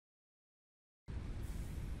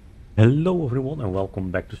Hello everyone and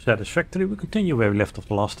welcome back to Satisfactory. We continue where we left off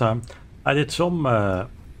the last time. I did some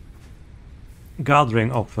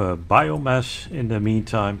gathering of biomass in the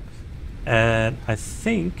meantime, and I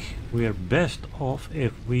think we're best off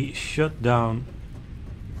if we shut down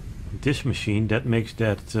this machine that makes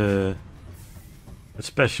that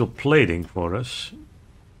special plating for us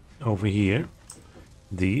over here.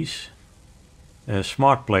 These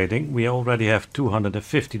smart plating, we already have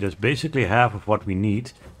 250. That's basically half of what we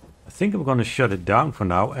need. I think I'm going to shut it down for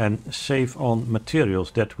now and save on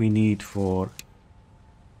materials that we need for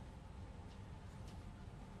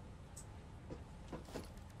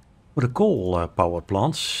the coal power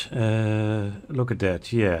plants. Look at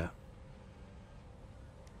that, yeah.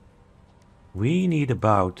 We need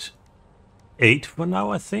about 8 for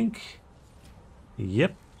now, I think.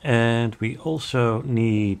 Yep, and we also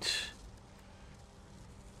need...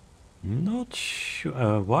 Not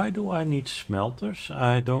sure. Why do I need smelters?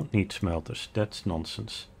 I don't need smelters. That's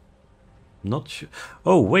nonsense. Not sure.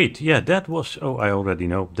 Oh, wait. Yeah, that was... Oh, I already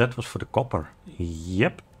know. That was for the copper.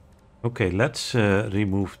 Yep. Okay, let's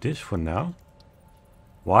remove this for now.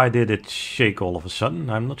 Why did it shake all of a sudden?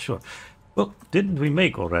 I'm not sure. Well, didn't we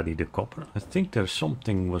make already the copper? I think there's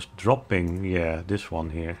something was dropping. Yeah, this one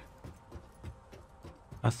here.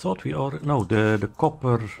 I thought we already... No, the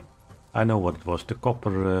copper... I know what it was, the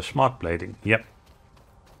copper smart plating, yep.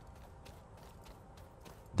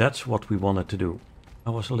 That's what we wanted to do. I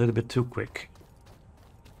was a little bit too quick.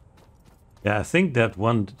 Yeah, I think that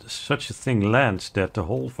when such a thing lands, that the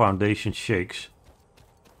whole foundation shakes.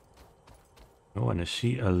 Oh, and I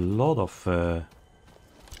see a lot of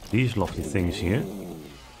these lovely things here.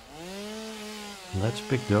 Let's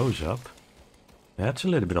pick those up. That's a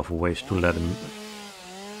little bit of a waste to let them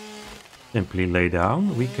simply lay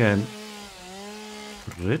down. We can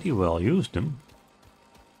pretty well use them.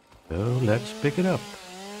 So let's pick it up.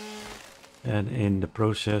 And in the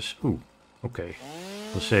process... Ooh, okay.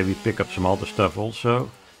 We'll say we pick up some other stuff also.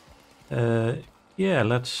 Yeah,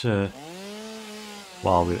 let's...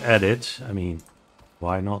 while we're at it, I mean,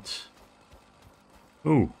 why not?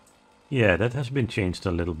 Ooh, yeah, that has been changed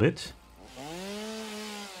a little bit.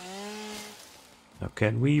 Now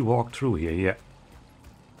can we walk through here? Yeah.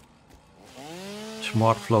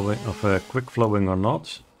 Smart flowing of quick flowing or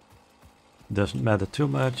not, doesn't matter too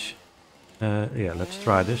much. Yeah, let's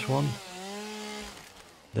try this one.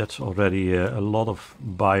 That's already a lot of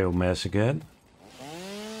biomass again.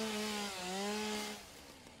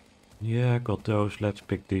 Yeah, got those. Let's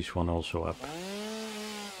pick this one also up.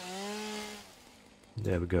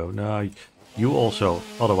 There we go. Now you also,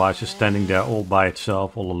 otherwise is standing there all by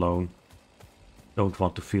itself, all alone. Don't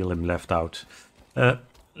want to feel him left out.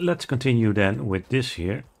 Let's continue then with this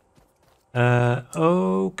here.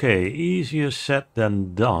 Okay, easier said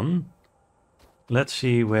than done. Let's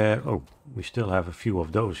see where... Oh, we still have a few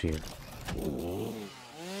of those here.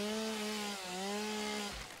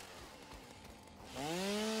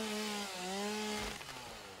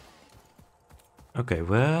 Okay,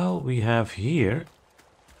 well, we have here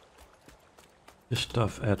the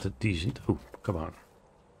stuff at a decent... Oh, come on.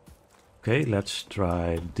 Okay, let's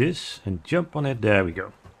try this and jump on it. There we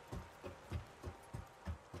go.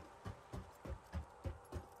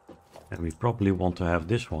 And we probably want to have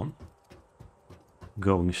this one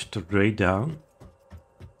going straight down.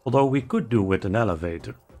 Although we could do with an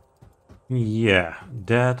elevator. Yeah,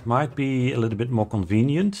 that might be a little bit more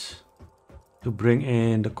convenient to bring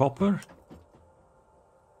in the copper.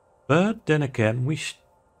 But then again, we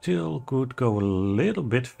still could go a little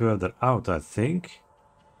bit further out, I think.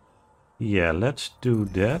 Yeah, let's do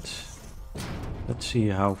that. Let's see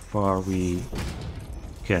how far we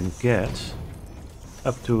can get.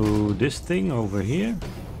 Up to this thing over here.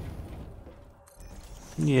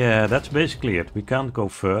 Yeah, that's basically it. We can't go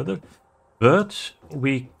further. But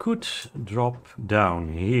we could drop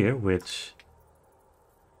down here with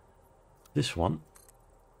this one.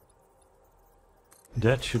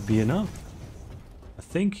 That should be enough. I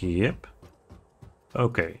think, yep.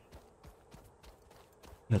 Okay.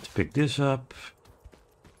 Let's pick this up.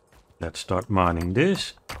 Let's start mining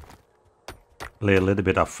this. Lay a little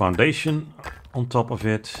bit of foundation on top of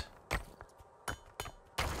it.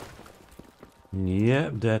 Yeah,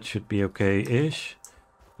 that should be okay-ish.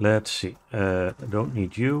 Let's see. I don't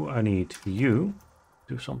need you. I need you.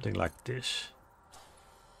 Do something like this.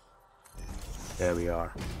 There we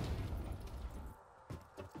are.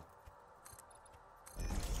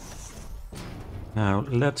 Now,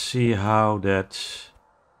 let's see how that...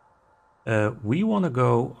 we want to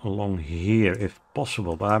go along here if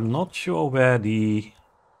possible, but I'm not sure where the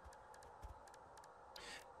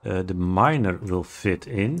miner will fit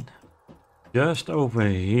in. Just over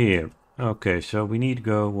here. Okay, so we need to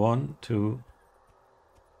go 1, 2,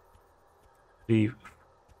 3,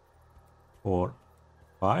 4,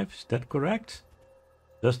 5. Is that correct?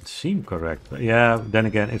 Doesn't seem correct. But yeah, then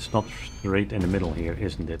again, it's not straight in the middle here,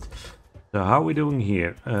 isn't it? So how are we doing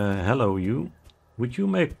here? Hello, you. Would you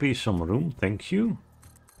make please some room? Thank you.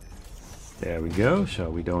 There we go. So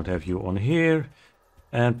we don't have you on here.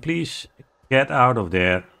 And please get out of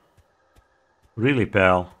there. Really,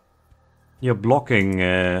 pal. You're blocking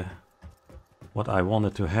what I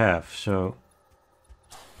wanted to have. So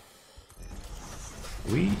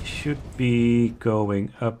we should be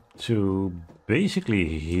going up to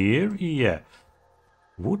basically here. Yeah.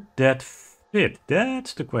 Would that fit?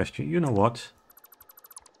 That's the question. You know what?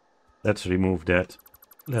 Let's remove that.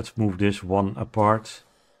 Let's move this one apart.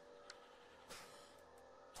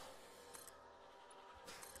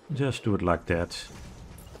 Just do it like that.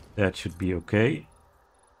 That should be okay.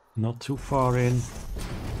 Not too far in.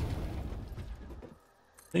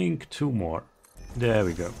 Think 2 more. There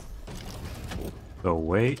we go. Go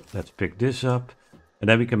away. Let's pick this up. And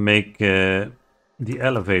then we can make the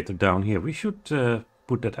elevator down here. We should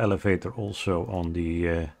put that elevator also on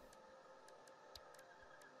the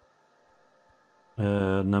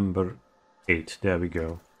number 8. There we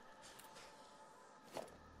go.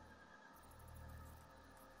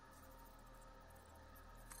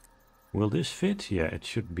 Will this fit? Yeah, it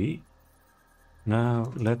should be.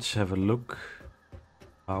 Now let's have a look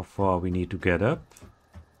how far we need to get up.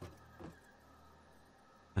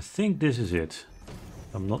 I think this is it.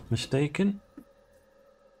 If I'm not mistaken.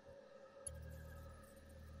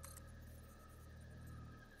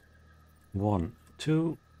 One,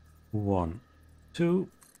 two, 1, 2.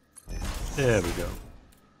 There we go.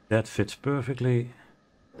 That fits perfectly.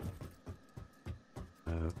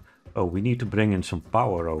 Oh, we need to bring in some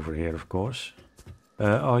power over here, of course.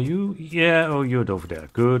 Are you? Yeah, oh, you're over there.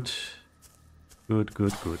 Good. Good,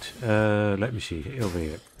 good, good. Let me see. Over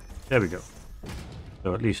here. There we go.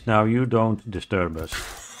 So at least now you don't disturb us.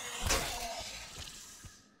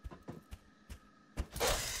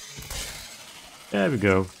 There we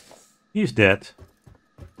go. He's dead.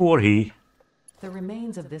 Poor he. The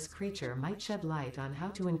remains of this creature might shed light on how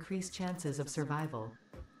to increase chances of survival.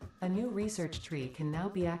 A new research tree can now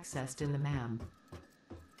be accessed in the MAM.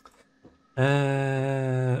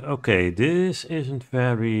 Okay, this isn't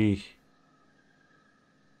very...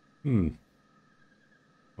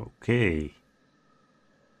 Okay.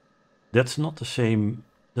 That's not the same...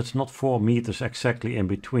 That's not 4 meters exactly in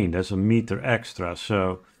between. There's a meter extra,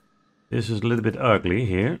 so... This is a little bit ugly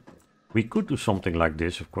here. We could do something like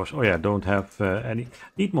this, of course. Oh yeah, don't have any...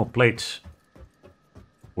 Need more plates.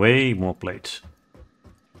 Way more plates.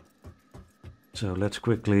 So let's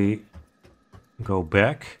quickly go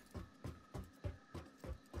back.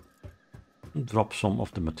 Drop some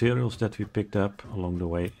of the materials that we picked up along the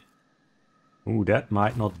way. Ooh, that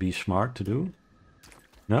might not be smart to do.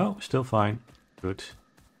 No, still fine. Good.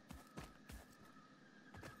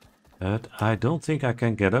 But I don't think I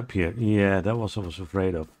can get up here. Yeah, that was what I was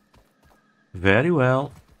afraid of. Very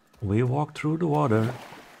well. We walk through the water.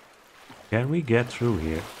 Can we get through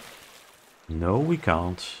here? No, we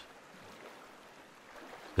can't.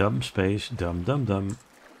 Dumb space, dumb, dumb, dumb.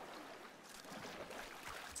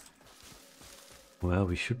 Well,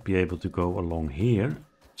 we should be able to go along here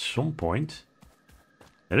at some point.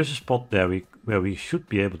 There is a spot there where we should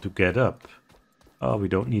be able to get up. Oh, we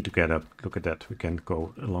don't need to get up. Look at that. We can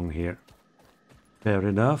go along here. Fair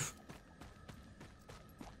enough.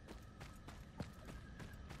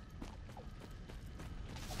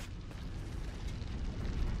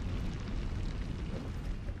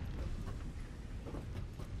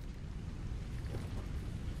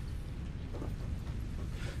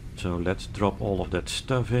 So let's drop all of that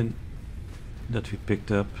stuff in that we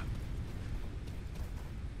picked up.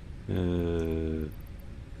 There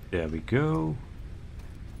we go.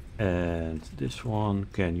 And this one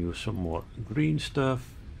can use some more green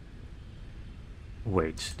stuff.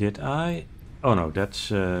 Wait, did I? Oh no,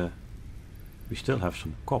 that's... we still have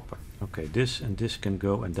some copper. Okay, this and this can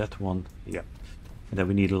go, and that one, yeah. And then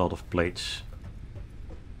we need a lot of plates.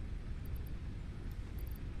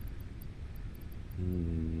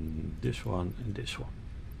 This one and this one.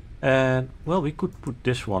 And, well, we could put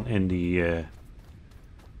this one in the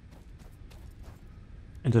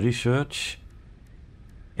research.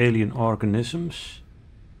 Alien organisms.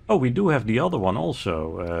 Oh, we do have the other one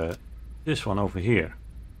also. This one over here.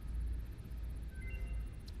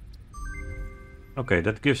 Okay,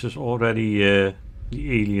 that gives us already the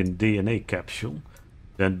alien DNA capsule.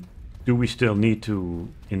 Then do we still need to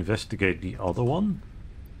investigate the other one?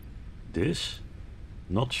 This?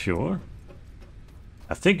 Not sure.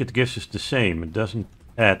 I think it gives us the same. It doesn't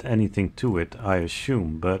add anything to it, I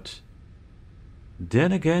assume, but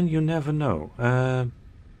then again, you never know.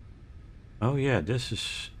 Oh yeah, this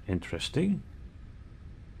is interesting.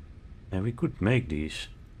 And we could make these.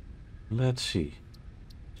 Let's see.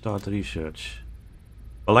 Start research.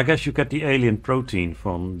 Well, I guess you get the alien protein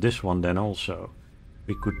from this one then also.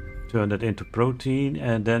 We could turn that into protein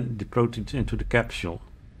and then the proteins into the capsule.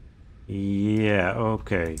 Yeah,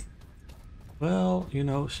 okay. Well, you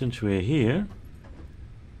know, since we're here,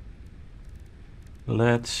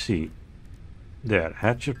 let's see. There,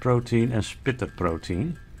 hatcher protein and spitter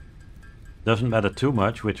protein. Doesn't matter too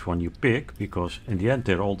much which one you pick, because in the end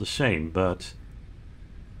they're all the same, but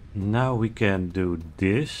now we can do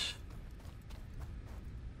this.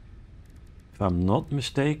 If I'm not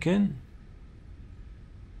mistaken.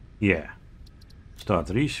 Yeah. Start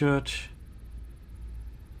research.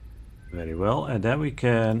 Very well, and then we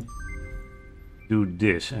can do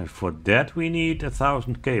this, and for that we need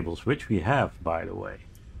 1,000 cables, which we have, by the way.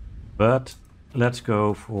 But let's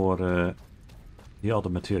go for the other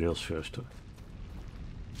materials first.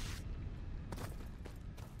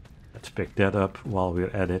 Let's pick that up while we're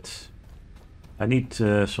at it. I need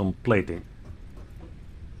some plating.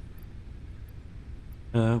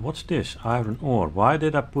 What's this? Iron ore. Why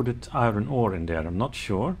did I put it iron ore in there? I'm not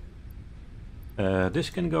sure. This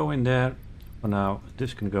can go in there for now.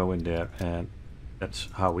 This can go in there, and that's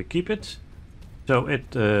how we keep it. So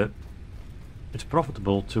it's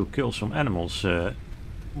profitable to kill some animals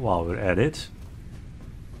while we're at it.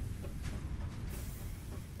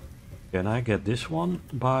 Can I get this one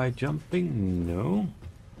by jumping? No.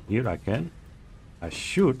 Here I can. I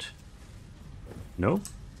should. No.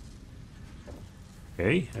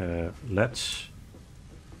 Okay, let's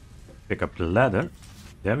pick up the ladder.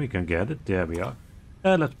 Then we can get it. There we are.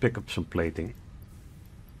 Let's pick up some plating.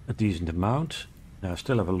 A decent amount. Now I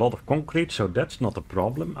still have a lot of concrete, so that's not a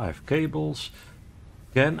problem. I have cables.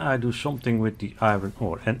 Can I do something with the iron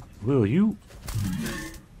ore? And will you?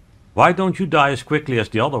 Why don't you die as quickly as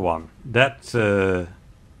the other one? That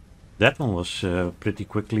one was pretty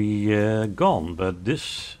quickly gone, but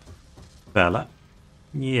this fella,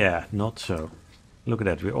 yeah, not so. Look at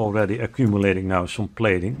that, we're already accumulating now some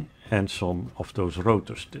plating and some of those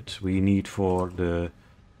rotors that we need for the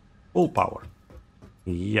all power.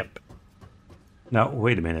 Yep. Now,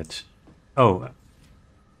 wait a minute. Oh,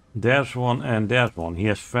 there's one and there's one. He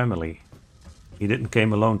has family. He didn't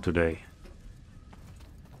came alone today.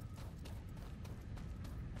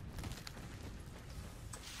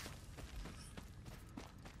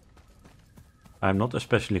 I'm not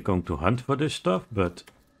especially going to hunt for this stuff, but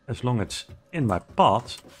as long as it's in my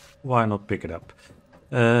path, why not pick it up?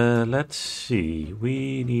 Let's see.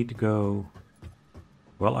 We need to go...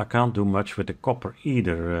 Well, I can't do much with the copper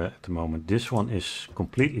either at the moment. This one is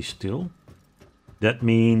completely still. That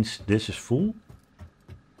means this is full.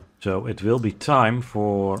 So it will be time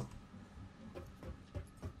for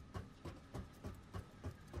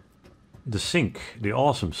the sink, the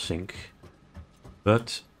awesome sink.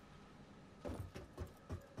 But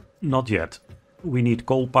not yet. We need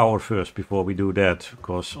coal power first before we do that,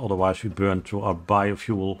 because otherwise we burn through our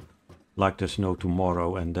biofuel like there's no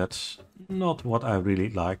tomorrow, and that's not what I really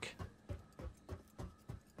like.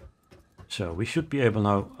 So we should be able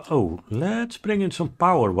now... Oh, let's bring in some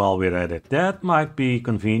power while we're at it. That might be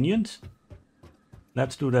convenient.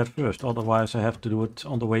 Let's do that first, otherwise I have to do it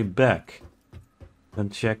on the way back. Then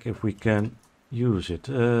check if we can use it.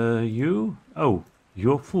 You? Oh,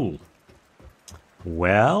 you're full.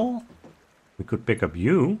 Well, we could pick up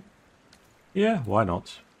you. Yeah, why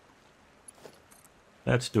not?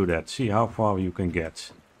 Let's do that. See how far you can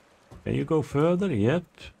get. Can you go further? Yep.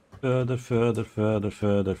 Further, further, further,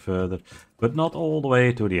 further, further. But not all the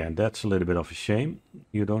way to the end. That's a little bit of a shame.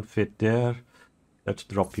 You don't fit there. Let's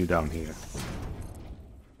drop you down here.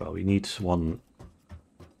 Well, we need one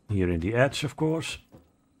here in the edge, of course.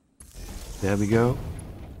 There we go.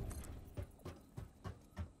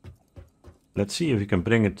 Let's see if we can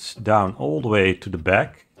bring it down all the way to the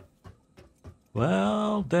back.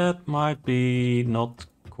 Well, that might be not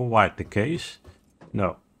quite the case.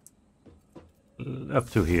 No. Up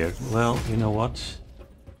to here. Well, you know what?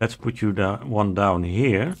 Let's put you down, one down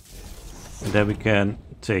here. And then we can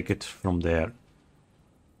take it from there.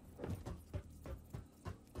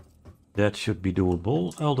 That should be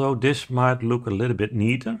doable. Although this might look a little bit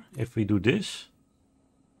neater if we do this.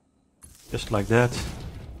 Just like that.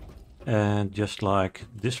 And just like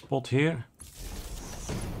this spot here.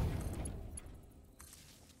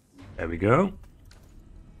 There we go.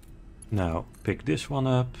 Now pick this one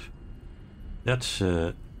up. That's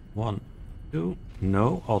 1, 2.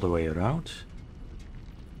 No, all the way around.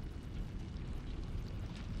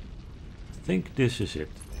 think this is it.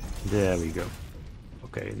 There we go.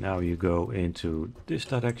 Okay, now you go into this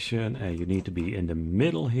direction and you need to be in the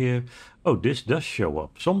middle here. Oh, this does show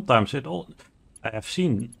up. Sometimes it all... I have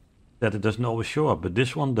seen that it doesn't always show up, but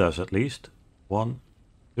this one does at least. 1,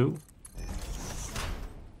 2.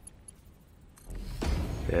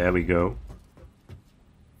 There we go.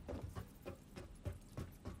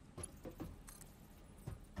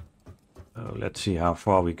 Oh, let's see how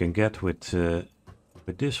far we can get with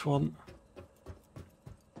this one.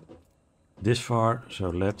 This far, so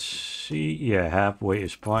let's see. Yeah, halfway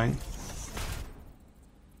is fine.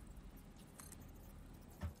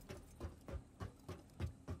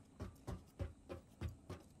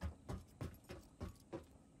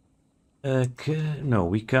 Okay, no,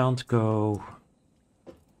 we can't go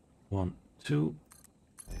 1, 2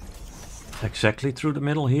 exactly through the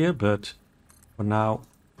middle here, but for now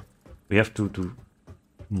we have to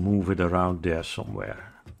move it around there somewhere.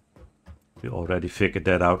 We already figured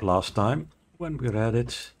that out last time when we read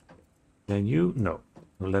it. Can you? No.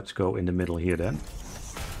 Let's go in the middle here then.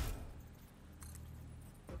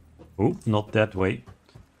 Oh, not that way.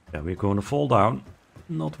 Yeah, we're going to fall down.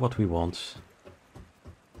 Not what we want.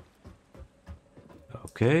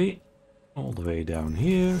 Okay. All the way down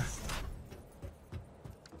here.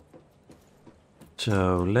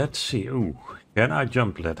 So let's see. Ooh, can I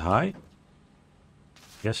jump that high?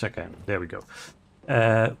 Yes, I can. There we go.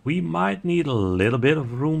 We might need a little bit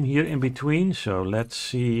of room here in between, so let's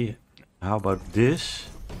see. How about this?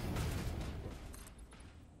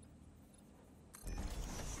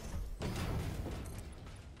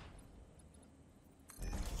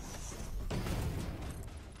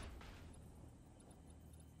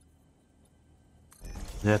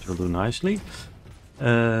 That will do nicely.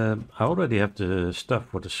 I already have the stuff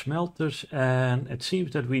for the smelters, and it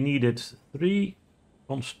seems that we needed 3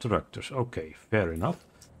 constructors. Okay, fair enough.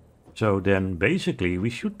 So then basically we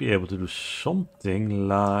should be able to do something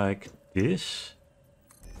like this.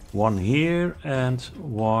 1 here and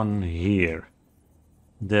 1 here.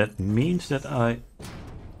 That means that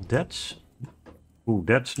that's... Ooh,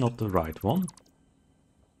 that's not the right one.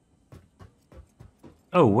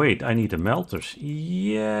 Oh wait, I need the melters.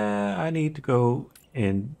 Yeah, I need to go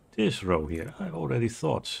in this row here. I already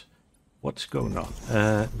thought. What's going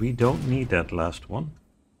on? We don't need that last one.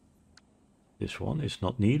 This one is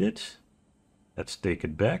not needed. Let's take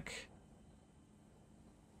it back.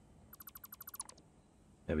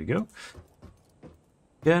 There we go.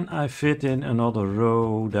 Can I fit in another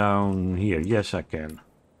row down here? Yes, I can.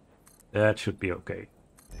 That should be okay.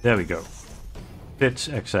 There we go. Fits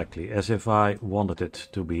exactly as if I wanted it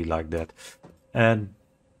to be like that. And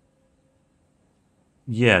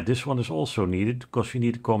yeah, this one is also needed because we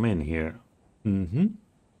need to come in here.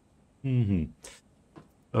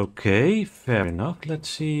 Okay, fair enough. Let's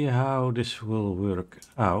see how this will work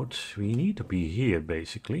out. We need to be here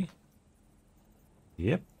basically.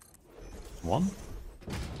 Yep. 1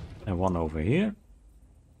 and 1 over here.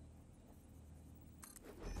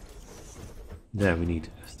 There we need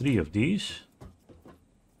 3 of these.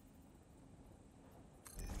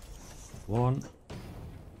 1,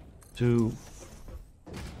 2,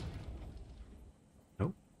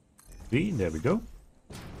 no, 3, there we go.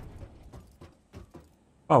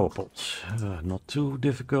 Power poles, not too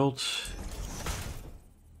difficult.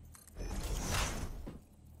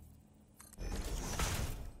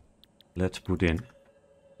 Let's put in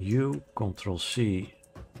U, Control C,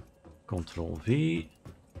 Control V,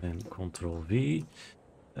 and Control V.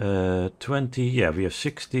 20, yeah, we have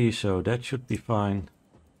 60, so that should be fine.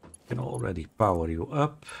 Can already power you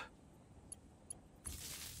up.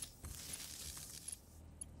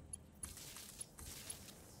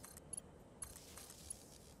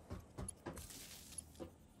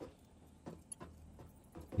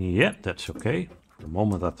 Yeah, that's okay. For the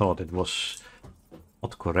moment I thought it was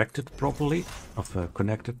not corrected properly,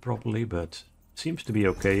 connected properly, but seems to be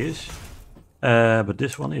okay-ish. But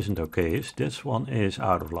this one isn't okay-ish. This one is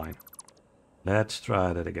out of line. Let's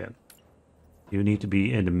try that again. You need to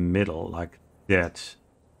be in the middle, like that.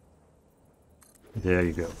 There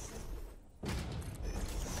you go.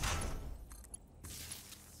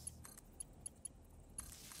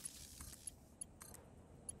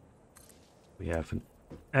 We have an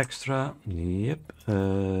extra. Yep.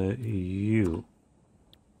 You.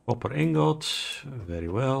 Copper ingots. Very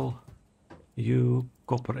well. You.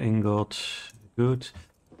 Copper ingots. Good.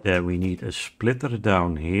 Then we need a splitter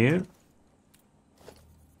down here.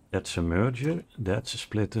 That's a merger, that's a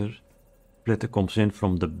splitter. Splitter comes in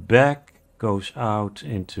from the back, goes out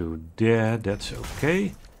into there, that's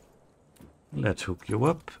okay. Let's hook you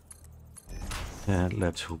up. And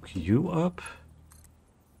let's hook you up.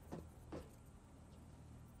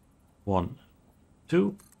 1,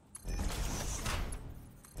 2.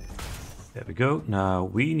 There we go. Now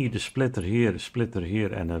we need a splitter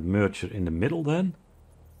here, and a merger in the middle then.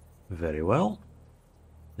 Very well.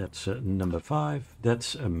 That's number 5.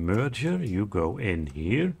 That's a merger. You go in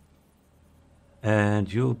here.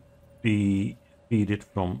 And you'll be feed it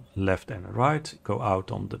from left and right. Go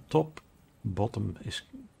out on the top. Bottom is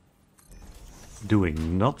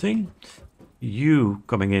doing nothing. You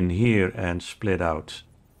coming in here and split out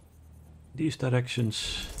these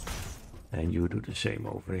directions. And you do the same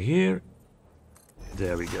over here.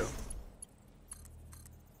 There we go.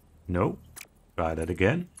 No. Try that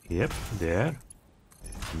again. Yep. There.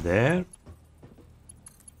 There.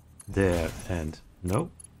 There. And no.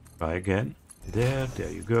 Try again. There.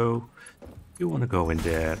 There you go. You want to go in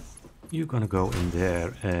there. You're going to go in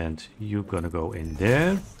there. And you're going to go in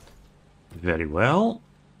there. Very well.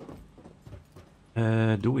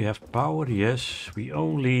 Do we have power? Yes. We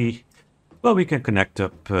only... Well, we can connect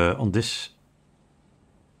up on this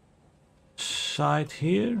side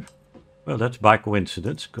here. Well, that's by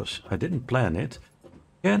coincidence, because I didn't plan it.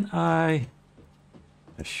 Can I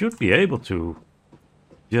should be able to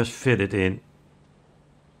just fit it in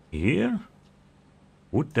here.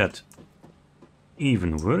 Would that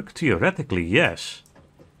even work? Theoretically, yes.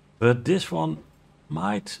 But this one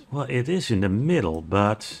might... Well, it is in the middle,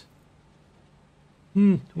 but...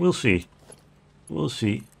 we'll see. We'll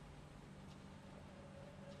see.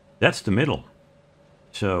 That's the middle.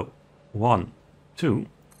 So, 1, 2.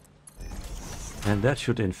 And that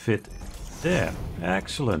should then fit there.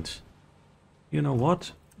 Excellent. You know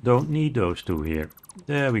what? Don't need those two here.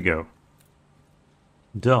 There we go.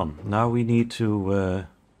 Done. Now we need to...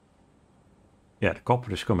 yeah, the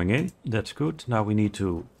copper is coming in. That's good. Now we need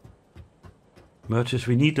to merge this.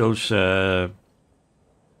 We need those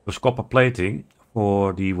copper plating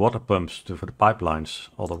for the water pumps, for the pipelines.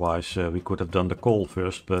 Otherwise, we could have done the coal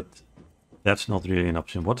first, but that's not really an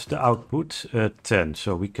option. What's the output? 10.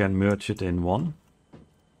 So we can merge it in one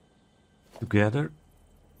together.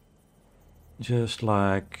 Just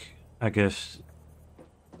like, I guess,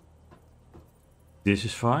 this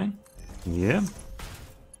is fine. Yeah.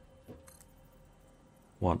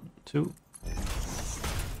 1, 2.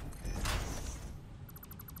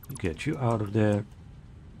 Get you out of there.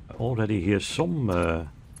 I already hear some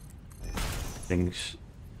things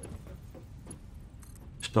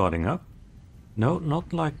starting up. No,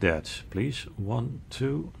 not like that, please. 1,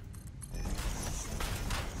 2.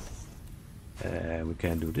 And we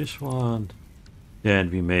can do this one.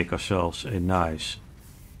 Then we make ourselves a nice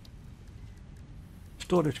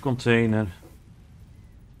storage container.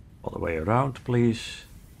 All the way around, please.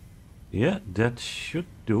 Yeah, that should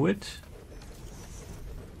do it.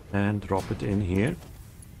 And drop it in here.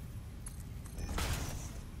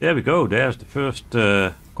 There we go. There's the first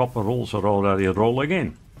copper rolls are already rolling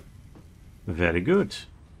in. Very good.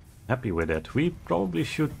 Happy with that. We probably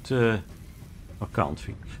should... or can't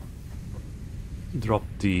we? Drop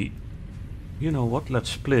the... You know what? Let's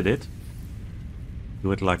split it.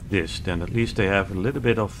 Do it like this. Then at least they have a little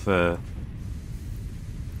bit of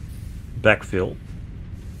backfill.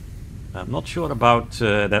 I'm not sure about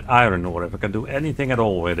that iron ore. If I can do anything at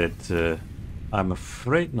all with it. I'm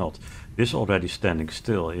afraid not. This already standing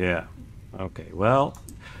still. Yeah. Okay. Well,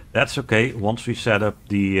 that's okay. Once we set up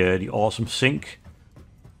the awesome sink,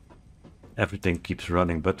 everything keeps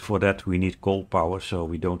running. But for that we need coal power, so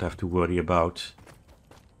we don't have to worry about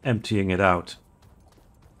emptying it out.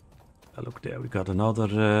 Look there, we got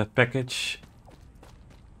another package.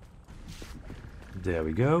 There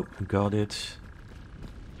we go, got it.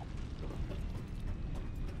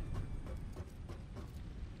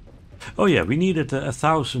 Oh yeah, we needed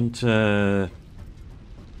 1,000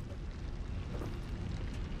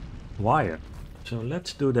 wire. So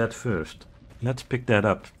let's do that first. Let's pick that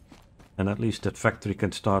up. And at least that factory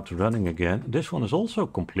can start running again. This one is also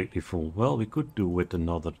completely full. Well, we could do with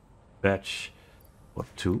another batch or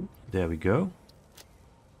 2. There we go.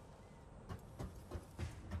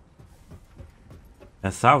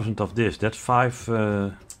 1,000 of this. That's 5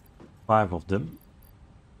 of them.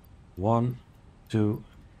 1, 2,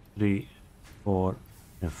 3, 4,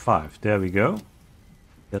 and 5. There we go.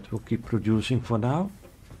 That will keep producing for now.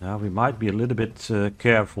 Now we might be a little bit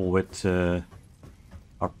careful with our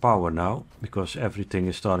power now, because everything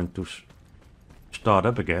is starting to start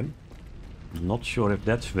up again. I'm not sure if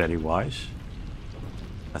that's very wise.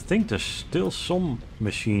 I think there's still some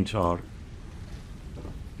machines are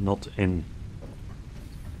not in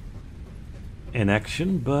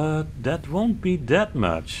action, but that won't be that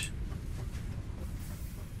much.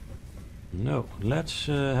 No, let's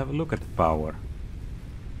have a look at the power.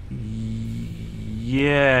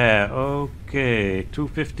 Yeah, okay.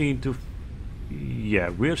 215 to... Yeah,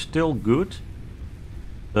 we're still good.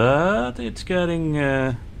 But it's getting...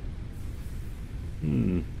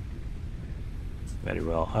 Very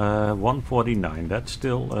well. 149, that's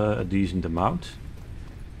still a decent amount.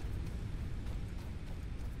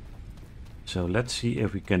 So let's see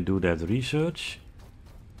if we can do that research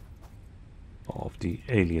of the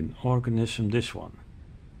alien organism, this one.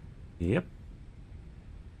 Yep.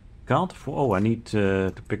 Can't afford... Oh, I need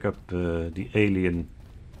to pick up the alien.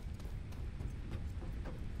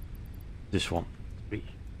 This one. 3.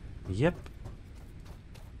 Yep.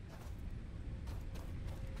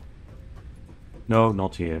 No,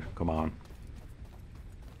 not here. Come on.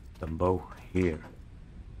 Dumbo, here.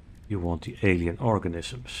 You want the alien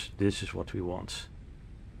organisms. This is what we want.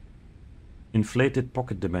 Inflated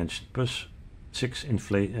pocket dimension plus 6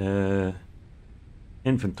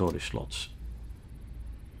 inventory slots.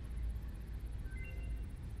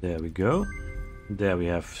 There we go. There we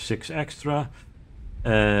have 6 extra.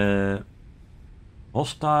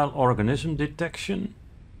 Hostile organism detection.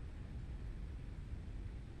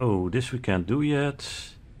 Oh, this we can't do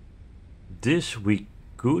yet. This we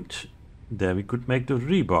could. Then we could make the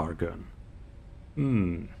rebar gun.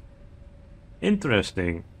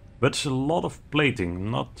 Interesting. But it's a lot of plating.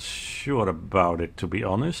 Not sure about it, to be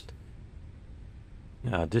honest.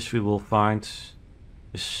 This we will find.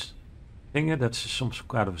 This thing, that's some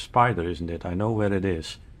kind of a spider, isn't it? I know where it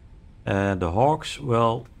is. The hawks,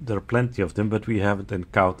 well, there are plenty of them, but we haven't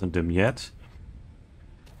encountered them yet.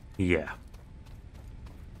 Yeah.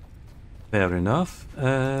 Fair enough.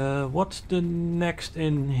 What's the next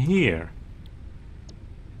in here?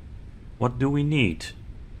 What do we need?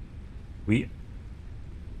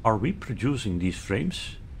 Are we producing these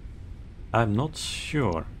frames? I'm not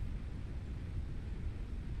sure.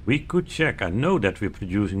 We could check. I know that we're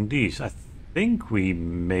producing these. I think we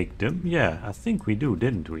make them. Yeah, I think we do,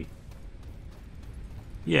 didn't we?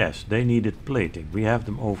 Yes, they needed plating. We have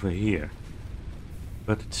them over here.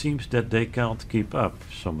 But it seems that they can't keep up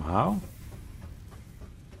somehow.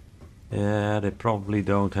 Yeah, they probably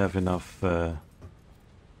don't have enough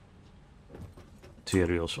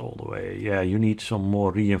materials all the way. Yeah, you need some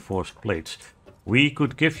more reinforced plates. We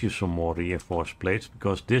could give you some more reinforced plates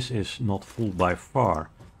because this is not full by far.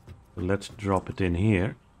 So let's drop it in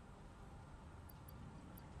here.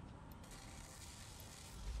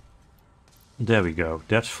 There we go.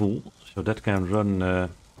 That's full. So that can run a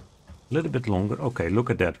little bit longer. Okay, look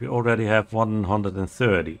at that. We already have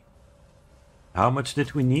 130. How much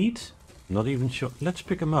did we need? Not even sure. Let's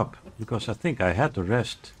pick them up because I think I had the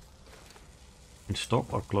rest in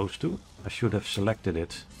stock or close to. I should have selected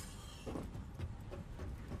it.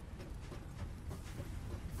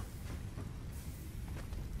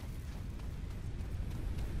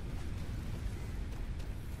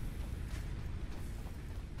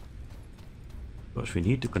 Because we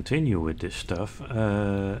need to continue with this stuff.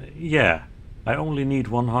 Yeah, I only need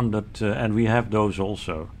 100 and we have those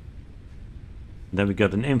also. Then we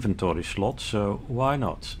got an inventory slot, so why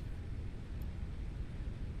not?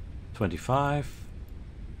 25,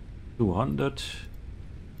 200,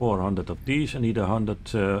 400 of these. I need 100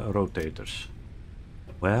 rotators.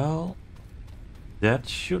 Well, that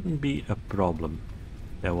shouldn't be a problem.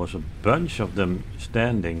 There was a bunch of them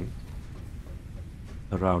standing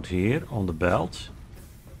around here on the belt.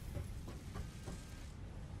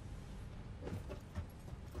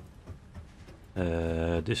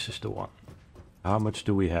 This is the one. How much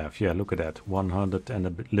do we have? Yeah, look at that. 100 and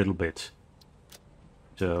a little bit.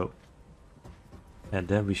 So, and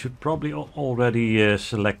then we should probably already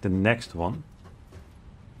select the next one.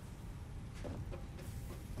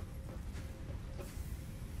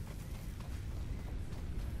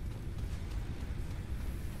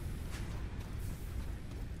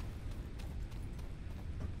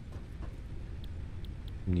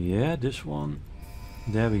 Yeah, this one.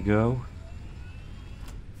 There we go.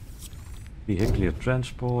 Vehicular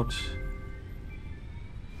transport.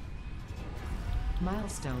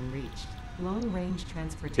 Milestone reached. Long-range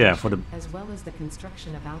transportation, Yeah, for the as well as the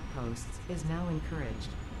construction of outposts, is now encouraged.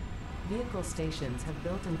 Vehicle stations have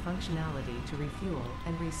built-in functionality to refuel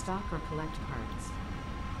and restock or collect parts.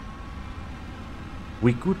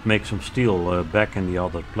 We could make some steel back in the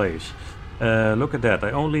other place. Look at that.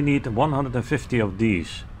 I only need 150 of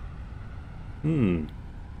these.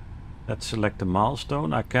 Let's select the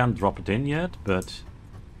milestone. I can't drop it in yet, but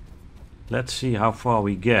let's see how far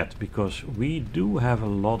we get, because we do have a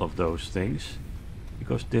lot of those things,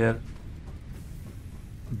 because they're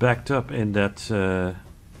backed up in that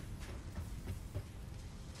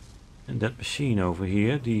machine over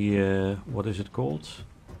here. The what is it called?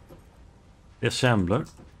 The assembler.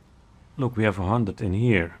 Look, we have 100 in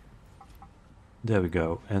here. There we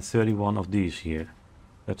go. And 31 of these here.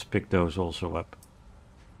 Let's pick those also up.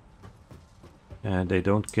 And they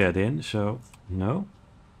don't get in, so no.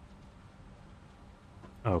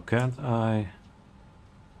 Oh, can't I?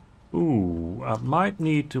 Ooh, I might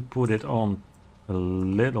need to put it on a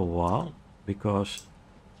little while because...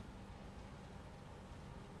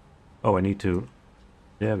 Oh, I need to...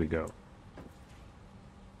 There we go.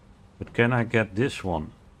 But can I get this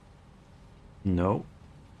one? No.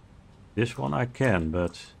 This one I can,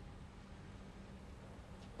 but...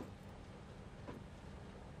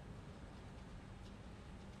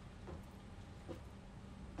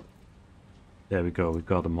 There we go, we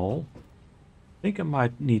got them all. I think I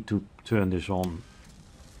might need to turn this on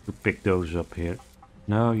to pick those up here.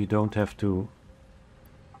 No, you don't have to.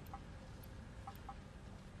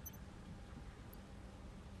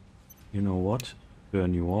 You know what?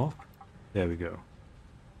 Turn you off. There we go.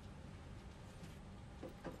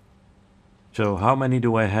 So how many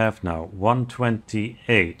do I have now?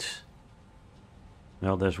 128.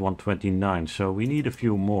 Well, there's 129, so we need a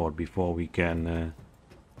few more before we can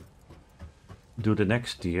do the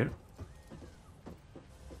next tier.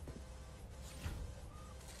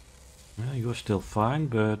 You're still fine,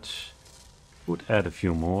 but would add a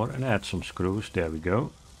few more and add some screws. There we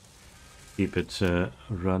go. Keep it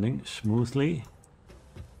running smoothly.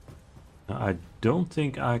 Now, I don't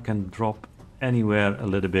think I can drop anywhere a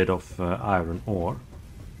little bit of iron ore.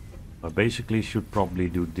 I basically should probably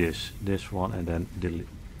do this one and then delete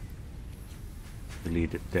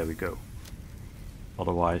it. There we go.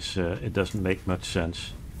 Otherwise it doesn't make much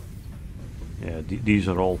sense. Yeah, these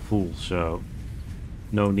are all full, so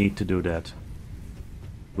no need to do that.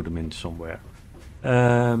 Put them in somewhere.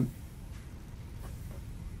 How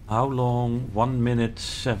long? 1 minute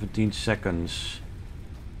 17 seconds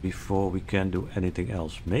before we can do anything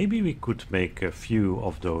else. Maybe we could make a few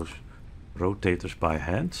of those rotators by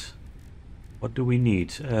hand. What do we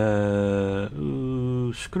need?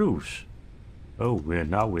 Screws. Oh,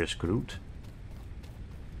 we're screwed.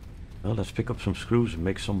 Well, let's pick up some screws and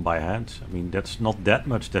make some by hand. I mean, that's not that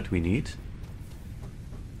much that we need.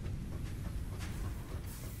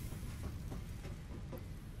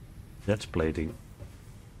 That's plating.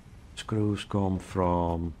 Screws come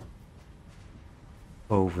from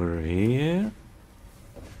over here.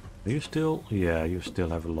 Are you still? Yeah, you still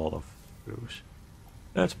have a lot of screws.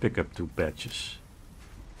 Let's pick up 2 batches.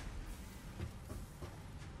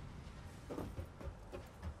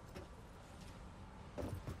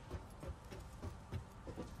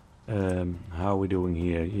 How are we doing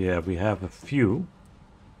here? Yeah, we have a few,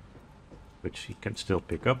 which he can still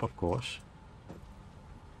pick up, of course.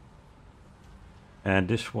 And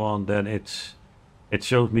this one, then it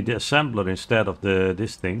shows me the assembler instead of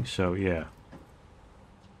this thing. So yeah,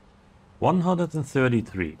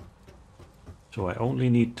 133. So I only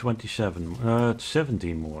need 27,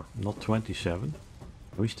 17 more, not 27.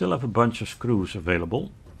 We still have a bunch of screws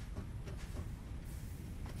available.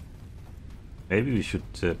 Maybe we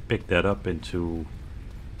should pick that up into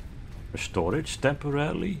a storage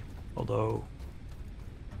temporarily, although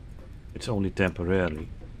it's only temporarily.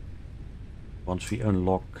 Once we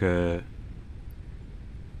unlock the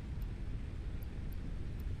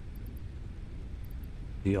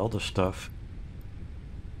other stuff.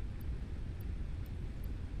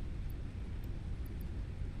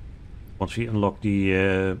 Once we unlock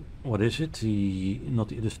the what is it?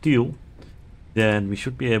 The steel, then we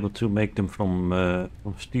should be able to make them from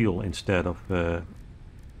steel instead of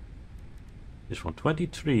this one.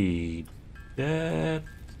 23.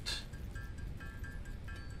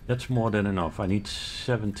 That's more than enough. I need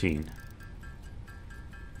 17.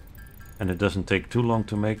 And it doesn't take too long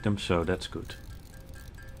to make them, so that's good.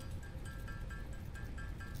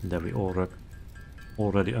 And then we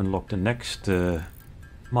already unlocked the next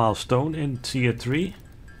milestone in tier 3.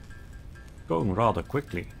 Going rather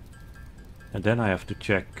quickly. And then I have to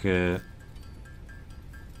check. There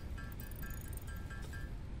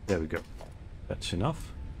we go. That's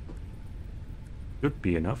enough. Should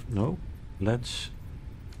be enough. No. Let's...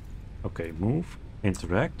 Okay, move,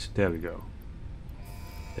 interact, there we go.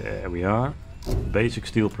 There we are. Basic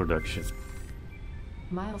steel production.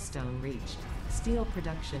 Milestone reached. Steel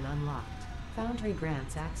production unlocked. Foundry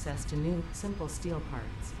grants access to new, simple steel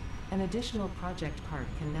parts. An additional project part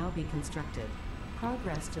can now be constructed.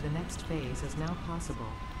 Progress to the next phase is now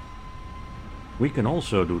possible. We can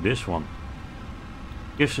also do this one.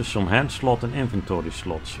 Gives us some hand slot and inventory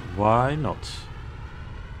slots. Why not?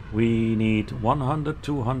 We need 100,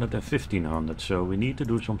 200 and 1500, so we need to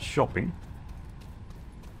do some shopping.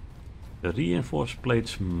 The reinforced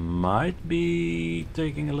plates might be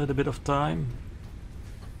taking a little bit of time.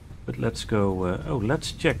 But let's go... oh,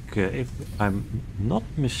 let's check if I'm not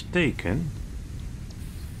mistaken.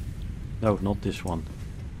 No, not this one.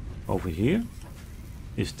 Over here.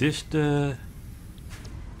 Is this the...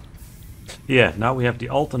 Yeah, now we have the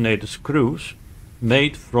alternator screws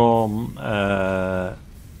made from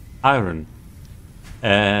iron.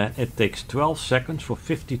 And it takes 12 seconds for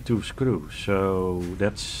 52 screws. So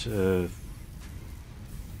that's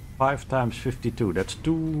 5 times 52. That's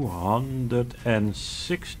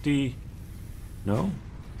 260... No?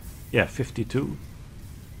 Yeah, 52. It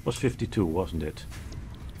was 52, wasn't it?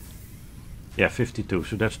 Yeah, 52.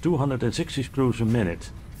 So that's 260 screws a minute.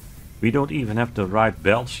 We don't even have the right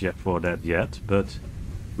belts yet for that yet, but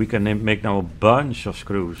we can make now a bunch of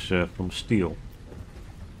screws from steel.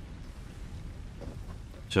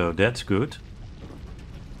 So that's good.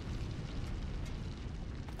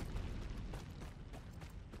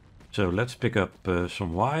 So let's pick up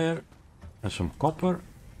some wire and some copper.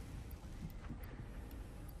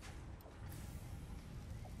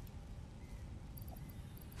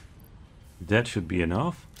 That should be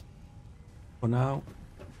enough for now.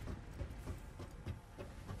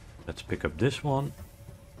 Let's pick up this one.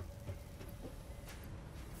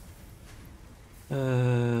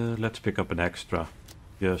 Let's pick up an extra,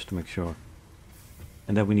 just to make sure.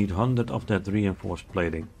 And then we need 100 of that reinforced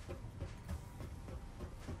plating.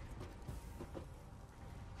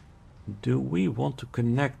 Do we want to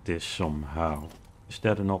connect this somehow? Is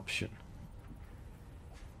that an option?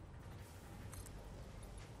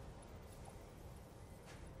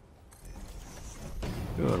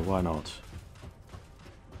 Sure, why not?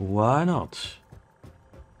 Why not?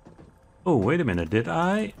 Oh, wait a minute, did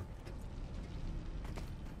I?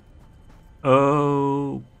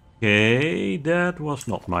 Okay, that was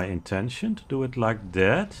not my intention to do it like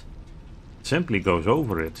that. It simply goes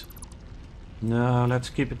over it. No, let's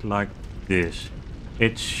keep it like this.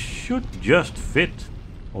 It should just fit,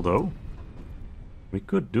 although we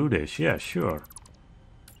could do this, yeah, sure.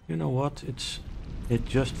 You know what, it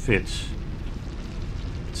just fits.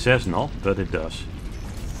 It says not, but it does.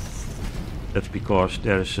 That's because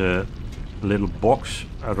there's a little box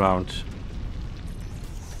around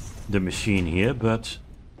the machine here, but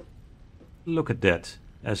look at that,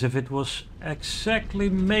 as if it was exactly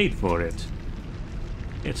made for it.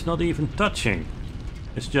 It's not even touching.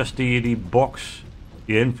 It's just the box,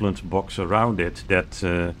 the influence box around it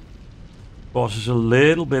that causes a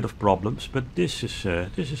little bit of problems, but this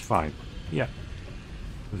is fine. Yeah,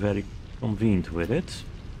 very convenient with it.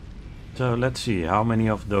 So let's see, how many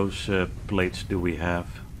of those plates do we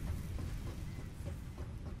have?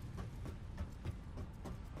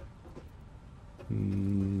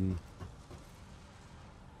 Hmm.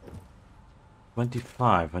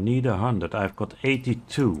 25. I need 100. I've got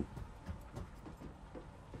 82.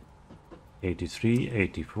 83,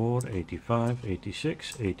 84, 85,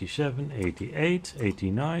 86, 87, 88,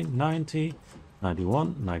 89, 90,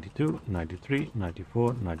 91, 92, 93,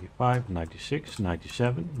 94, 95, 96,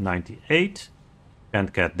 97, 98.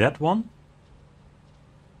 Can't get that one.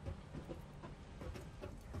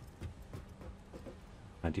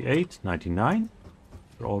 '98, '99.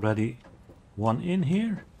 There's already one in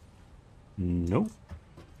here. No.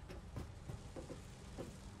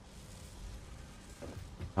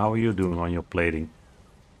 How are you doing on your plating?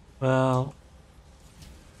 Well,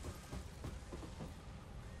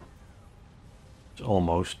 it's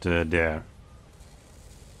almost there.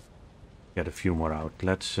 Get a few more out.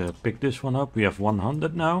 Let's pick this one up. We have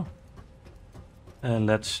 100 now. And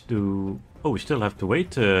let's do... Oh, we still have to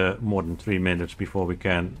wait more than 3 minutes before we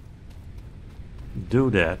can do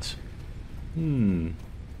that.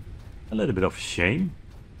 A little bit of shame.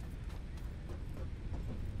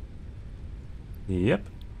 Yep.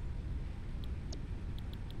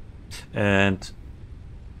 And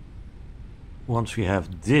once we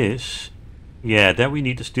have this, yeah, then we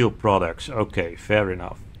need the steel products. Okay, fair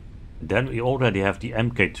enough. Then we already have the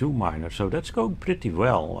MK2 miner, so that's going pretty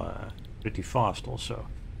well, pretty fast also.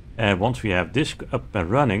 And once we have this up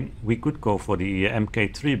and running, we could go for the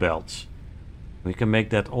MK3 belts. We can make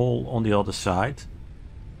that all on the other side.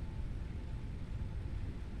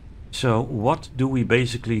 So what do we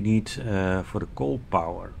basically need for the coal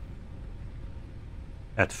power?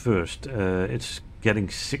 At first, it's getting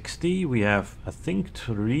 60. We have, I think,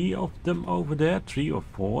 3 of them over there, 3 or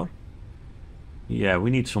 4. Yeah,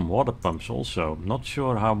 we need some water pumps also. Not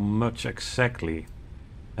sure how much exactly.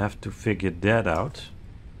 Have to figure that out.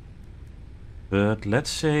 But let's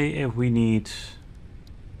say if we need...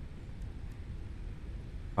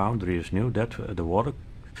 Foundry is new, that the water...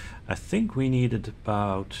 I think we needed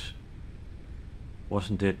about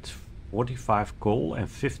Wasn't it 45 coal and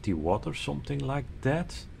 50 water, something like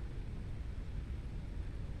that?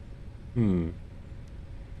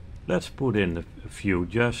 Let's put in a few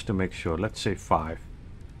just to make sure. Let's say 5.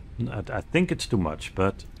 I think it's too much,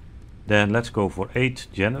 but then let's go for 8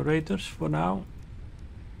 generators for now.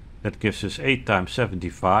 That gives us 8 times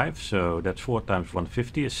 75, so that's 4 times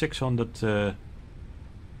 150 is 600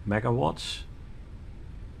 megawatts.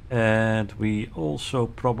 And we also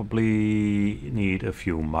probably need a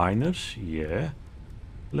few miners. Yeah.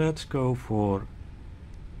 Let's go for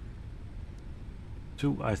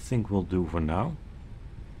 2, I think we'll do for now.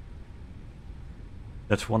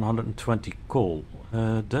 That's 120 coal.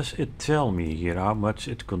 Does it tell me here how much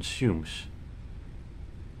it consumes?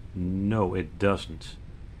 No, it doesn't.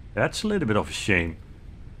 That's a little bit of a shame.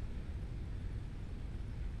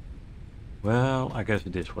 Well, I guess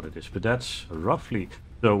it is what it is, but that's roughly...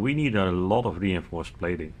 So we need a lot of reinforced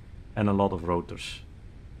plating and a lot of rotors.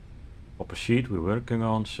 Copper sheet we're working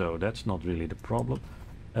on, so that's not really the problem.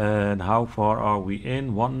 And how far are we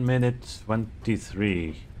in? 1 minute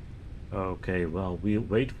 23. Okay, well, we'll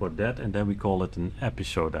wait for that and then we call it an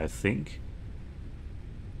episode, I think.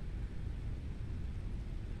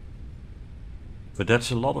 But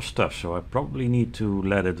that's a lot of stuff, so I probably need to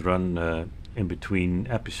let it run in between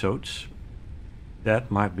episodes.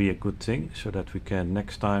 That might be a good thing, so that we can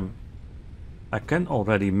next time... I can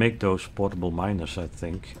already make those portable miners, I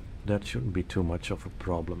think. That shouldn't be too much of a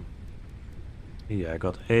problem. Yeah, I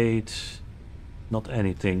got 8. Not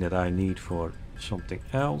anything that I need for something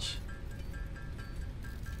else.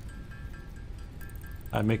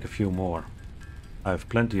 I make a few more. I have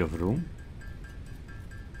plenty of room.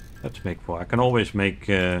 Let's make 4. I can always make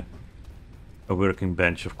a working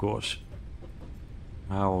bench, of course.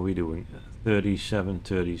 How are we doing? 37,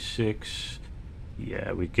 36.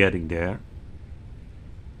 Yeah, we're getting there.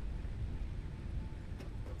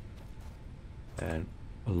 And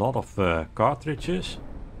a lot of cartridges.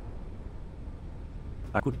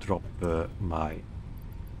 I could drop my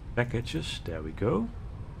packages. There we go.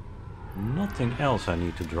 Nothing else I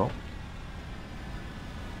need to drop.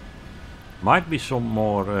 Might be some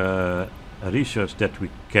more research that we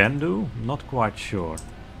can do. Not quite sure.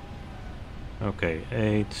 Okay,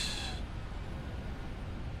 8,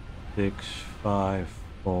 6, 5,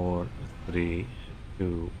 4, 3,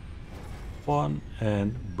 2, 1,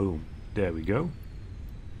 and boom. There we go.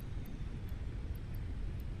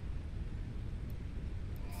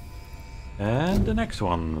 And the next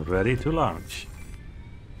one, ready to launch.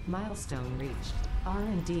 Milestone reached.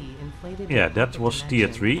 R&D inflated. Yeah, that was tier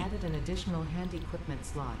 3. Added an additional hand equipment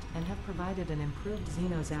slot and have provided an improved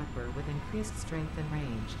Xeno Zapper with increased strength and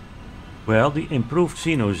range. Well, the improved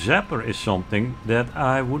Xeno Zapper is something that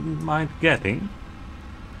I wouldn't mind getting.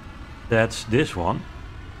 That's this one.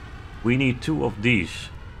 We need 2 of these.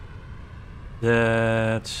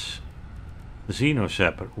 That's the Xeno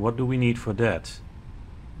Zapper. What do we need for that?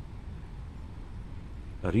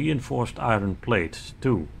 A reinforced iron plate,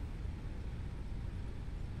 2.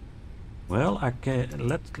 Well, I can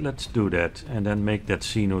let's do that and then make that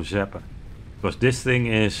Xeno Zapper. Because this thing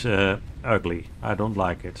is ugly. I don't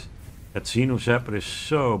like it. That Xeno Zapper is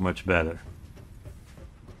so much better.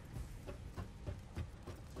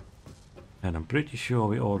 And I'm pretty sure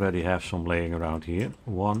we already have some laying around here.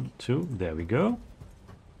 1, 2, there we go.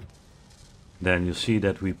 Then you'll see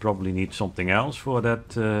that we probably need something else for that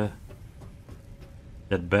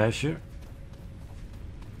that basher.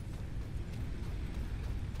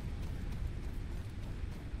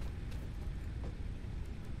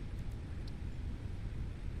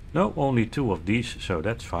 No, only 2 of these, so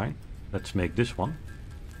that's fine. Let's make this one.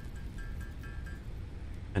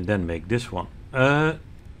 And then make this one.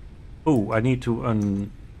 Oh, I need to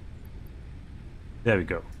There we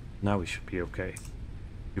go. Now we should be okay.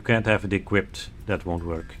 You can't have it equipped. That won't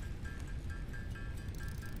work.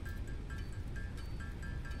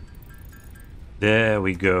 There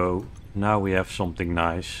we go. Now we have something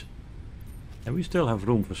nice. And we still have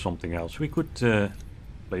room for something else. We could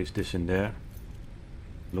place this in there.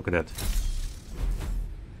 Look at that.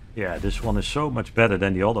 Yeah, this one is so much better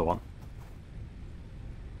than the other one.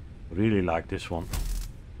 Really like this one.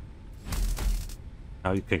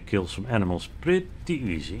 Now you can kill some animals pretty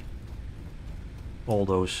easy. All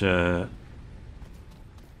those... Can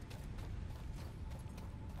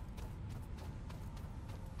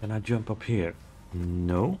I jump up here?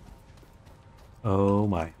 No. Oh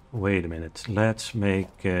my. Wait a minute. Let's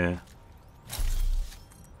make this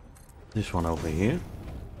one over here.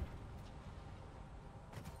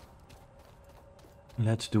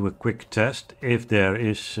 Let's do a quick test. If there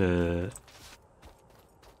is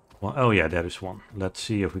Well, oh yeah, there is one. Let's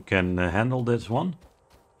see if we can handle this one.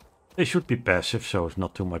 They should be passive, so it's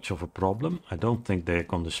not too much of a problem. I don't think they're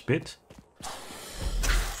going to spit.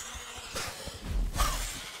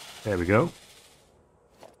 There we go.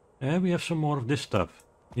 And we have some more of this stuff.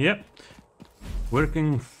 Yep.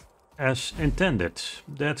 Working as intended.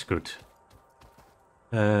 That's good.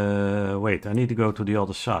 Wait, I need to go to the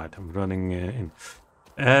other side. I'm running in.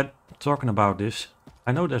 Talking about this,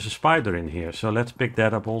 I know there's a spider in here, so let's pick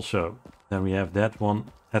that up also. Then we have that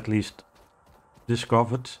one at least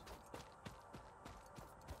discovered.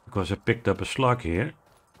 Because I picked up a slug here.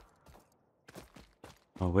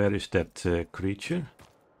 Oh, where is that creature?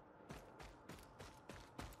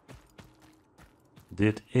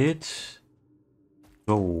 Did it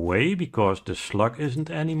go away because the slug isn't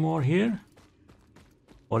anymore here?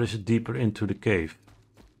 Or is it deeper into the cave?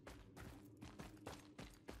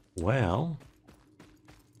 Well,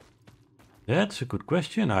 that's a good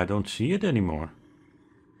question. I don't see it anymore.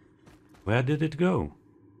 Where did it go?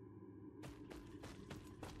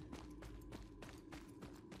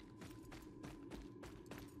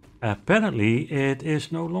 Apparently it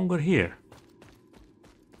is no longer here.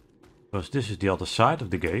 Because this is the other side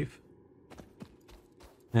of the cave.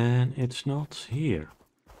 And it's not here.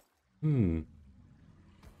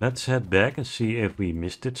 Let's head back and see if we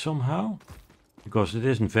missed it somehow. Because it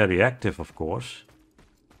isn't very active, of course.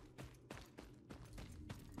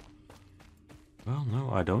 Well, no,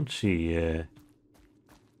 I don't see...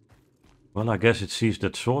 Well, I guess it sees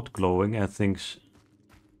that sword glowing and thinks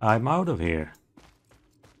I'm out of here.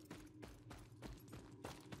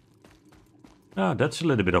 Ah, that's a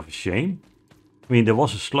little bit of a shame. I mean, there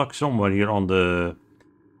was a slug somewhere here on the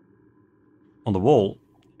wall,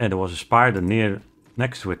 and there was a spider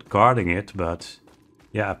next to it guarding it, but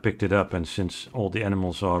yeah, I picked it up, and since all the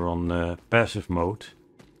animals are on passive mode,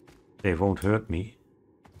 they won't hurt me.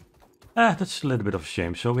 Ah, that's a little bit of a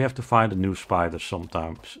shame, so we have to find a new spider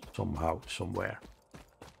sometimes, somehow, somewhere.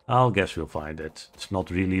 I'll guess we'll find it. It's not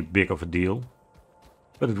really big of a deal,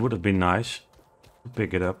 but it would have been nice to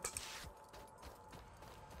pick it up.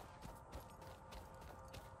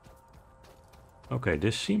 Okay,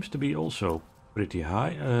 this seems to be also pretty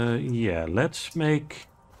high. Yeah, let's make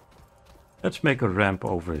a ramp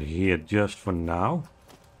over here just for now.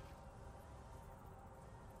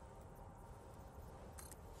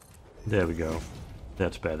 There we go.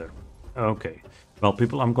 That's better. Okay. Well,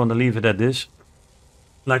 people, I'm going to leave it at this.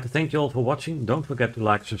 I'd like to thank you all for watching. Don't forget to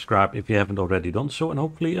like, subscribe if you haven't already done so, and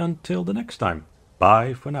hopefully until the next time.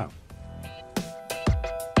 Bye for now.